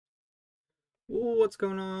What's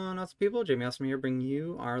going on, awesome people? Jamie Awesome here, bringing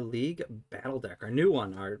you our League Battle Deck, our new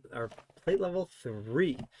one, our plate level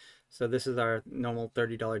 3. So this is our normal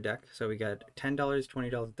 $30 deck. So we got $10,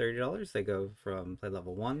 $20, $30. They go from plate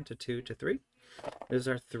level 1 to 2 to 3. This is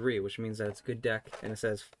our 3, which means that it's a good deck, and it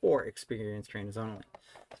says for experienced trainers only.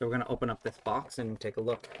 So we're going to open up this box and take a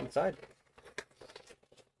look inside.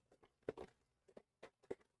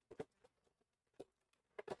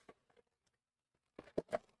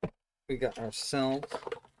 We got ourselves,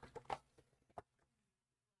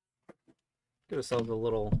 give ourselves a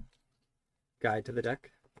little guide to the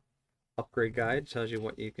deck. Upgrade guide tells you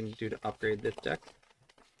what you can do to upgrade this deck.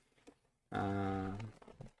 I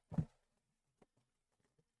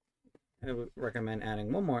would recommend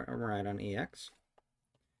adding one more Miraidon EX.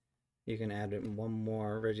 You can add one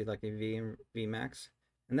more Regilucky V and VMAX,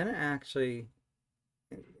 and then it actually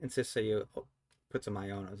insists that you put some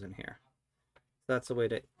Ionos in here. So that's the way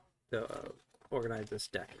to organize this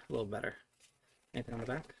deck a little better. Anything on the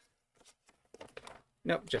back?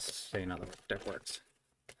 Nope, just so you know the deck works.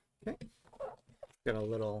 Okay, got a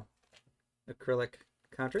little acrylic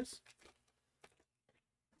counters.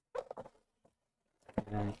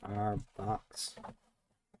 And our box.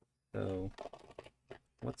 So,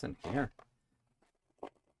 what's in here?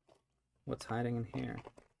 What's hiding in here?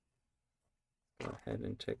 Go ahead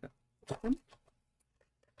and take a open.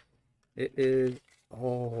 It is,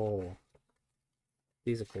 oh,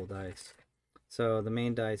 these are cool dice. So the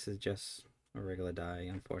main dice is just a regular die,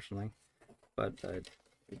 unfortunately. But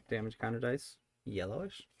damage counter dice,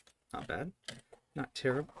 yellowish, not bad, not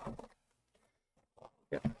terrible.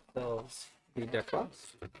 Yep, those the deck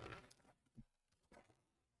box.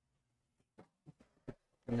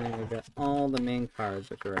 And then we got all the main cards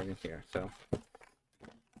which are right in here. So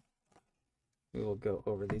we will go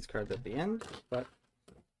over these cards at the end, but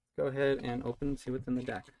go ahead and open and see what's in the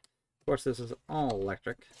deck. Of course, this is all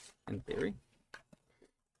electric in theory.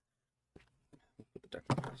 Put the deck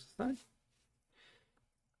off to the side.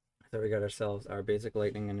 So we got ourselves our basic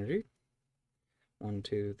lightning energy. 1,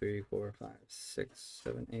 2, 3, 4, 5, 6,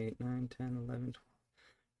 7, 8, 9, 10, 11, 12,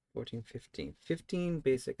 14, 15. 15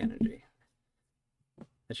 basic energy.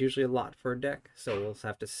 That's usually a lot for a deck, so we'll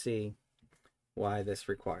have to see why this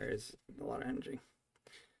requires a lot of energy.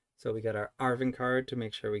 So we got our Arvin card to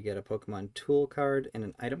make sure we get a Pokemon tool card and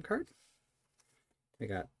an item card. We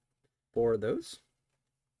got 4 of those.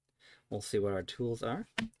 We'll see what our tools are.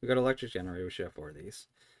 We got Electric Generator, we should have 4 of these.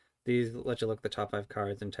 These let you look at the top 5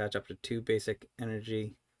 cards and attach up to 2 basic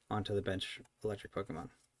energy onto the bench electric Pokemon.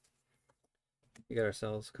 We got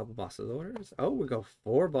ourselves a couple bosses orders. Oh, we go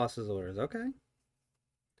 4 bosses orders, okay.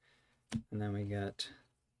 And then we got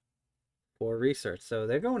 4 research. So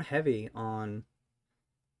they're going heavy on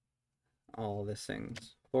all these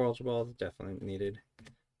things. 4 Ultra Balls, definitely needed.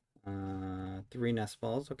 3 Nest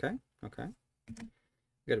Balls, okay, okay.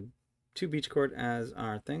 We got 2 Beach Court as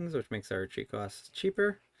our things, which makes our retreat costs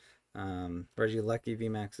cheaper. Regilucky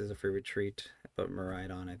VMAX is a free retreat, but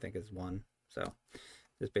Miraidon I think is 1. So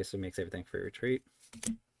this basically makes everything free retreat.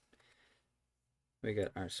 We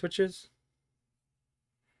got our switches.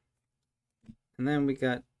 And then we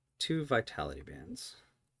got 2 Vitality Bands.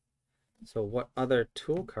 So what other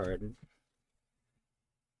tool card?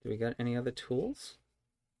 Do we got any other tools?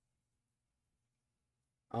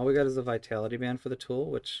 All we got is a Vitality Band for the tool,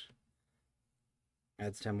 which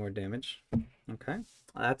adds 10 more damage. Okay,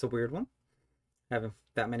 that's a weird one. Having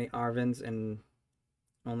that many Arvins and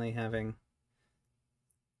only having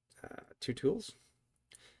 2 tools.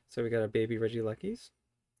 So we got a baby Regiluckies.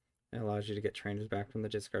 It allows you to get trainers back from the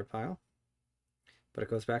discard pile. But it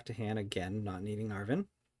goes back to hand again, not needing Arvin.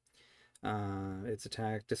 It's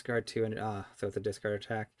attack, discard 2, and so it's a discard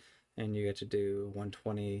attack, and you get to do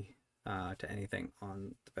 120 to anything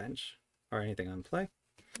on the bench or anything on play.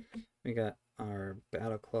 We got our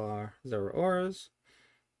Battle Claw Zoroarks,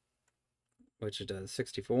 which it does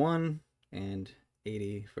 60 for 1 and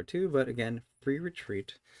 80 for 2, but again, free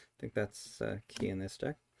retreat. I think that's key in this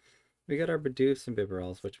deck. We got our Bidoof and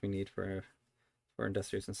Bibarels, which we need for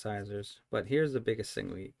Industrious Incisors. But here's the biggest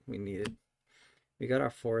thing we needed. We got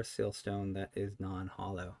our Forest Sealstone that is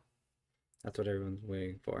non-hollow. That's what everyone's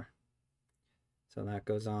waiting for. So that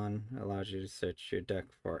goes on, allows you to search your deck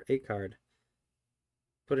for a card,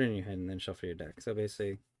 put it in your hand, and then shuffle your deck. So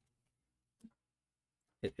basically,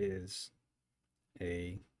 it is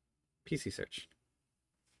a PC search.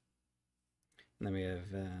 And then we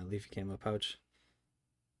have Leafy Camo Pouch.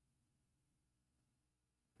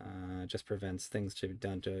 Just prevents things to be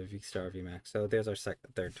done to V-Star VMAX. So there's our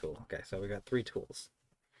third tool. Okay, so we got 3 tools.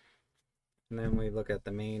 And then we look at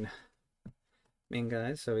the main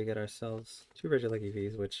guys. So we get ourselves 2 Regilucky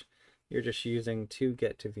Vs, which you're just using to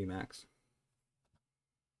get to VMAX.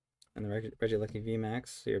 And the Regieleki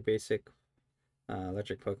VMAX, your basic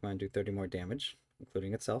electric Pokemon do 30 more damage,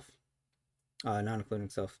 including itself. Not including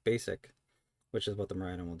itself, basic, which is what the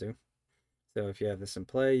Miraidon will do. So if you have this in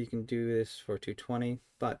play, you can do this for 220,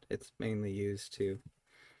 but it's mainly used to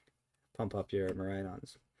pump up your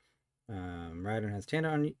Miraidons. Miraidon has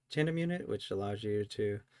Tandem Unit, which allows you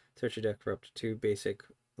to search your deck for up to 2 basic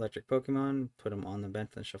electric Pokemon, put them on the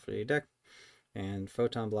bench, and shuffle your deck. And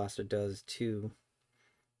Photon Blaster does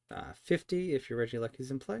 250 if your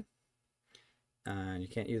Regieleki's in play. You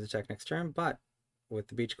can't use attack next turn, but with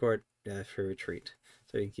the Beach Court, for retreat.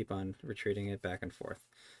 So you can keep on retreating it back and forth.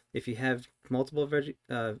 If you have multiple Regieleki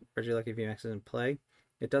VMAXs in play,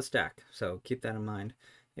 it does stack, so keep that in mind.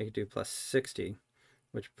 You can do plus 60,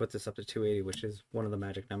 which puts us up to 280, which is one of the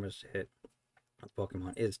magic numbers to hit with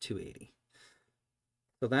Pokemon is 280.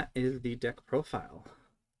 So that is the deck profile.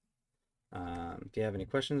 If you have any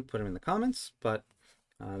questions, put them in the comments, but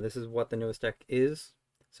this is what the newest deck is.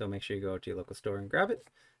 So make sure you go to your local store and grab it.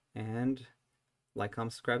 And like,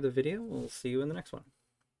 comment, subscribe to the video. We'll see you in the next one.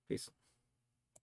 Peace.